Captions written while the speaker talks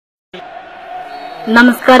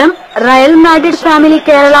നമസ്കാരം. Real Madrid family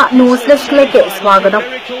Kerala news ഡെസ്കിലേക്ക് സ്വാഗതം.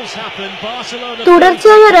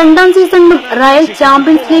 തുടർച്ചയായ രണ്ടാം സീസണിലും റയൽ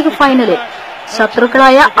ചാമ്പ്യൻസ് ലീഗ് ഫൈനലിൽ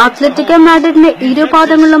ശത്രുക്കളായ അത്ലറ്റിക്കോ മാഡ്രിഡിനെ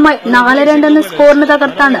ഇരുപാദങ്ങളിലുമായി 4-2 എന്ന സ്കോറിന്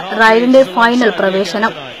തകർത്താണ് റയലിന്റെ ഫൈനൽ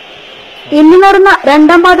പ്രവേശനം. ഇന്ന് നടന്ന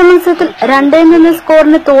രണ്ടാം പാദ മത്സരത്തിൽ 2-1 എന്ന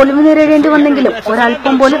സ്കോറിന് തോൽവി നേരിടേണ്ടി വന്നെങ്കിലും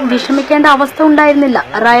ഒരൽപ്പം പോലും വിഷമിക്കേണ്ട അവസ്ഥ ഉണ്ടായിരുന്നില്ല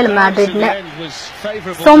റയൽ മാഡ്രിഡിന്.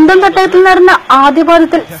 സ്വന്തം തട്ടകത്തിൽ നടന്ന ആദ്യ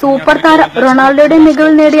പാദത്തിൽ സൂപ്പർ താരം റൊണാൾഡോയുടെ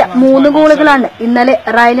മികവിൽ നേടിയ 3 ഗോളുകളാണ് ഇന്നലെ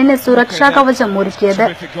റയലിന് സുരക്ഷാ കവചം ഒരുക്കിയത്.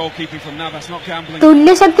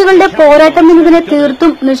 തുല്യശക്തികളുടെ പോരാട്ടം എന്നതിനെ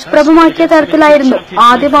തീർത്തും നിഷ്പ്രഭമാക്കിയ തരത്തിലായിരുന്നു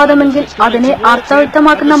ആദ്യ പാദമെങ്കിൽ അതിനെ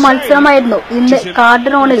അർത്ഥവ്യക്തമാക്കുന്ന മത്സരമായിരുന്നു ഇന്ന്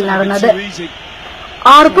കാർഡറോണിൽ നടന്നത്.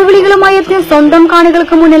 ആർപ്പുവിളികളുമായി എത്തിയ സ്വന്തം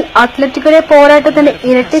കാണികൾക്ക് മുന്നിൽ അത്ലറ്റിക്കോയുടെ പോരാട്ടത്തിന്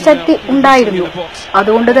ഇരട്ടി ശക്തി ഉണ്ടായിരുന്നു.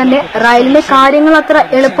 അതുകൊണ്ട് തന്നെ റയലിന്റെ കാര്യങ്ങൾ അത്ര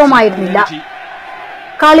എളുപ്പമായിരുന്നില്ല.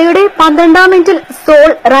 കളിയുടെ 12-ാം മിനിറ്റിൽ സോൾ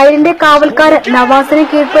റയലിന്റെ കാവൽക്കാരൻ നവാസിനെ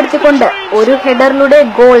കീഴ്പ്പെടുത്തിക്കൊണ്ട് ഒരു ഹെഡറിലൂടെ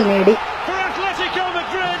ഗോൾ നേടി.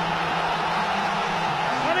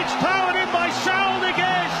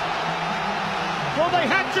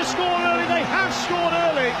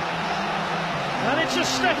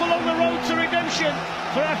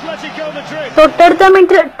 തൊട്ടടുത്ത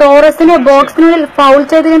മിനിറ്റിൽ ടോറസിനെ ബോക്സിനുള്ളിൽ ഫൗൾ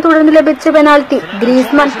ചെയ്തതിനെ തുടർന്ന് ലഭിച്ച പെനാൽറ്റി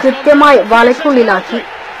ഗ്രീസ്മാൻ കൃത്യമായി വലയ്ക്കുള്ളിലാക്കി.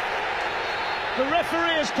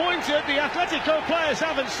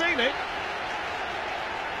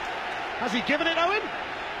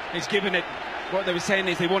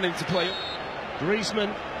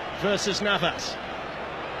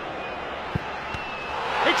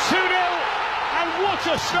 And what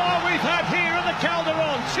a start we've had here at the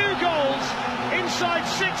Calderon. 2 goals inside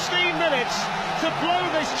 16 minutes to blow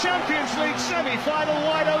this Champions League semi-final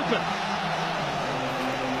wide open.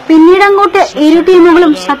 പിന്നീട് അങ്ങോട്ട് ഇരു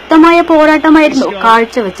ടീമുകളും ശക്തമായ പോരാട്ടമായിരുന്നു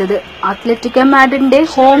കാഴ്ചവെച്ചത്. അത്ലറ്റിക്കോ മാഡ്രിഡിന്റെ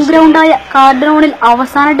ഹോം ഗ്രൗണ്ടായ കാർഡറോണിൽ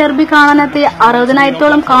അവസാന ഡെർബി കാണാനെത്തിയ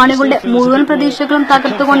 60,000-ഓളം കാണികളുടെ മുഴുവൻ പ്രതീക്ഷകളും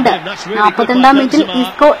തകർത്തുകൊണ്ട് 42-ാം മിനിറ്റിൽ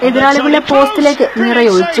ഇസ്കോ എതിരാളികളുടെ പോസ്റ്റിലേക്ക്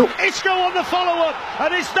നിറയൊഴിച്ചു.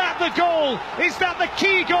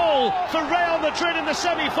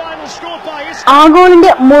 ആ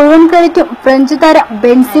ഗോളിന്റെ മുഴുവൻ ക്രെഡിറ്റും ഫ്രഞ്ച് താരം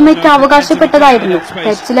ബെൻസിമയ്ക്ക് അവകാശപ്പെട്ടതായിരുന്നു.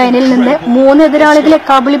 ടച്ച് ലൈനിൽ നിന്ന് 3 എതിരാളികളെ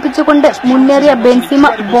കബളിപ്പിച്ചുകൊണ്ട് മുന്നേറിയ ബെൻസിമ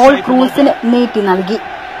ബോൾ ക്രൂസിന് നീട്ടി നൽകി.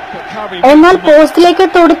 എന്നാൽ പോസ്റ്റിലേക്ക്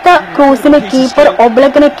തൊടുത്ത ക്രൂസിന് കീപ്പർ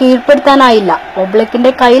ഒബ്ലക്കിനെ കീഴ്പ്പെടുത്താനായില്ല.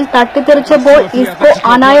 ഒബ്ലക്കിന്റെ കയ്യിൽ തട്ടിത്തെറിച്ച ബോൾ ഇസ്കോ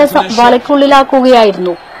അനായാസം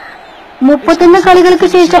വലയ്ക്കുള്ളിലാക്കുകയായിരുന്നു. 31 കളികൾക്ക്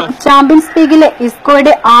ശേഷം ചാമ്പ്യൻസ് ലീഗിലെ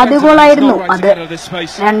ഇസ്കോയുടെ ആദ്യ ഗോളായിരുന്നു അത്.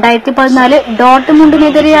 2014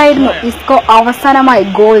 ഡോർട്ട്മുണ്ടിനെതിരെയായിരുന്നു ഇസ്കോ അവസാനമായി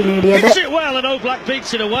ഗോൾ നേടിയത്.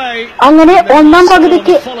 അങ്ങനെ ഒന്നാം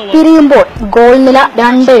പകുതിക്ക് തിരിയുമ്പോൾ ഗോൾ നില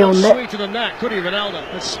 2-1.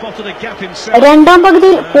 രണ്ടാം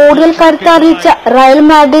പകുതിയിൽ കൂടുതൽ കരുത്തറിയിച്ച റയൽ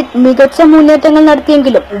മാഡ്രിഡ് മികച്ച മുന്നേറ്റങ്ങൾ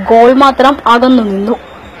നടത്തിയെങ്കിലും ഗോൾ മാത്രം അകന്നു നിന്നു.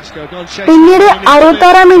 പിന്നീട്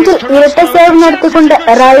 66-ാം മിനിറ്റിൽ ഇരട്ട സേവ് നടത്തിക്കൊണ്ട്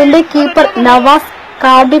റയലിന്റെ കീപ്പർ നവാസ്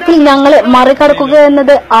കാർഡിഫിൽ ഞങ്ങളെ മറികടക്കുക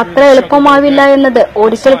എന്നത് അത്ര എളുപ്പമാവില്ല എന്നത്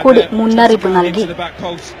ഒരിക്കൽ കൂടി മുന്നറിയിപ്പ് നൽകി.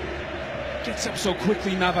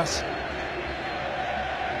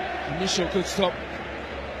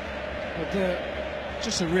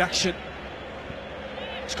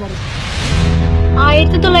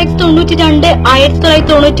 ആയിരത്തി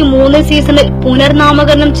 1992-1993 സീസണിൽ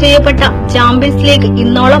പുനർനാമകരണം ചെയ്യപ്പെട്ട ചാമ്പ്യൻസ് ലീഗ്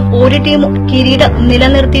ഇന്നോളം ഒരു ടീമും കിരീടം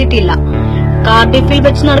നിലനിർത്തിയിട്ടില്ല. കാർഡിഫിൽ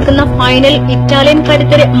വെച്ച് നടക്കുന്ന ഫൈനൽ ഇറ്റാലിയൻ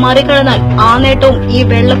കരുത്തരെ മറികടന്നാൽ ആ നേട്ടവും ഈ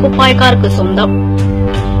വെള്ളക്കുപ്പായക്കാർക്ക് സ്വന്തം.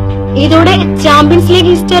 ഇതോടെ ചാമ്പ്യൻസ്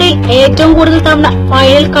ലീഗ് ഹിസ്റ്ററിയിൽ ഏറ്റവും കൂടുതൽ തവണ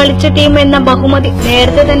ഫൈനൽ കളിച്ച ടീം എന്ന ബഹുമതി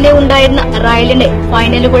നേരത്തെ തന്നെ ഉണ്ടായിരുന്ന റയലിന്റെ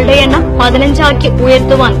ഫൈനലുകളുടെ എണ്ണം 15 ആക്കി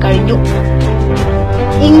ഉയർത്തുവാൻ കഴിഞ്ഞു.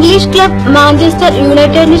 ഇംഗ്ലീഷ് ക്ലബ് മാഞ്ചസ്റ്റർ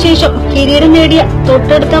യുണൈറ്റഡിന് ശേഷം കിരീടം നേടിയ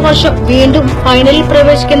തൊട്ടടുത്ത വർഷം വീണ്ടും ഫൈനലിൽ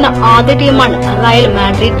പ്രവേശിക്കുന്ന ആദ്യ ടീമാണ് റയൽ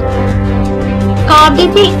മാഡ്രിഡ്.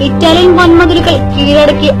 കാർഡിഫിൽ ഇറ്റാലിയൻ വൻമതിലുകൾ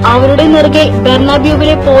കീഴടക്കി അവരുടെ നെറുകയിൽ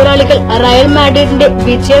ബെർണാബ്യൂവിലെ പോരാളികൾ റയൽ മാഡ്രിഡിന്റെ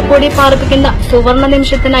വിജയക്കൊടി പാർപ്പിക്കുന്ന സുവർണ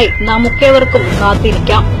നിമിഷത്തിനായി നമുക്കേവർക്കും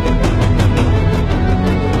കാത്തിരിക്കാം.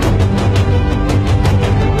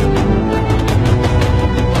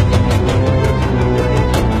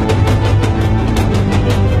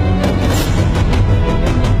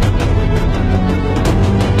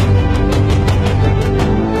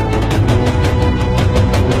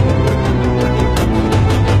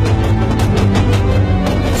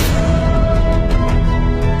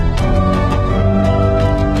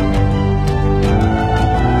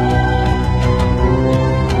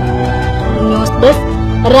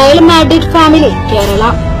 Real Madrid family Kerala.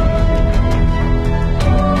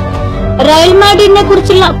 Real മാഡ്രിഡിനെ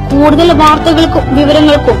കുറിച്ചുള്ള കൂടുതൽ വാർത്തകൾക്കും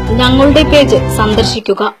വിവരങ്ങൾക്കും ഞങ്ങളുടെ പേജ്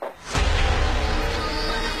സന്ദർശിക്കുക.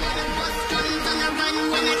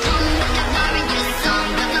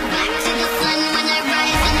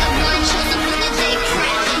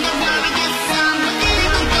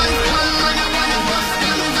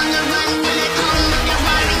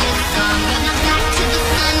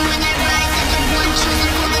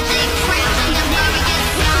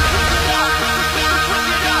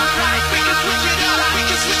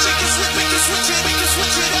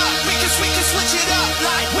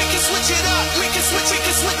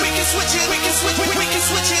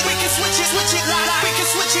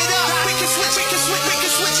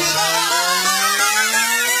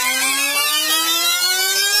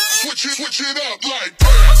 switch it up like